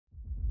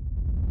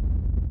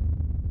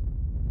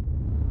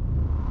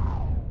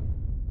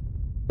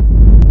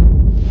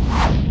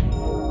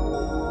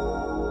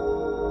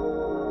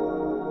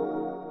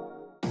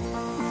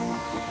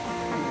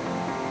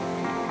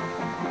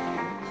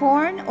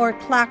or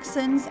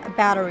Claxon's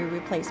battery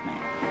replacement.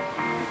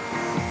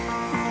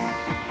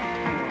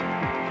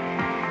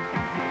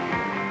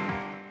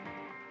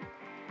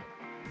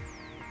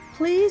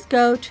 Please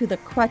go to the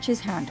crutch's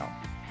handle.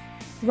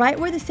 Right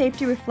where the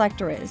safety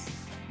reflector is,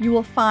 you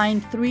will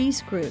find 3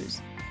 screws.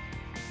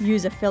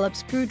 Use a Phillips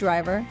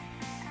screwdriver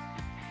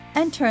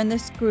and turn the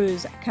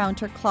screws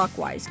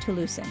counterclockwise to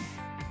loosen.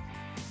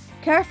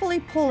 Carefully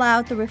pull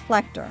out the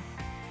reflector.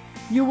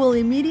 You will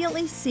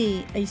immediately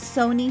see a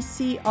Sony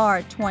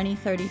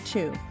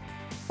CR2032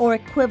 or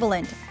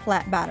equivalent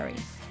flat battery.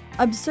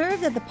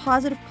 Observe that the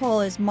positive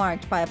pole is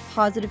marked by a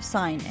positive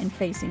sign and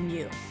facing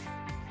you.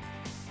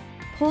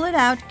 Pull it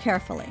out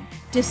carefully.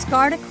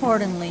 Discard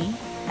accordingly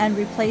and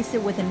replace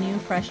it with a new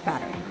fresh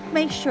battery.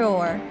 Make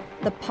sure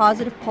the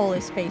positive pole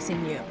is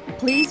facing you.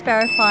 Please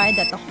verify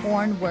that the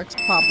horn works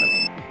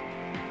properly.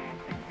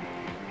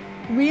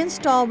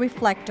 Reinstall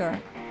reflector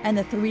and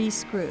the 3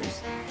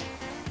 screws.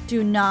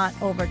 Do not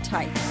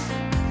over-tighten.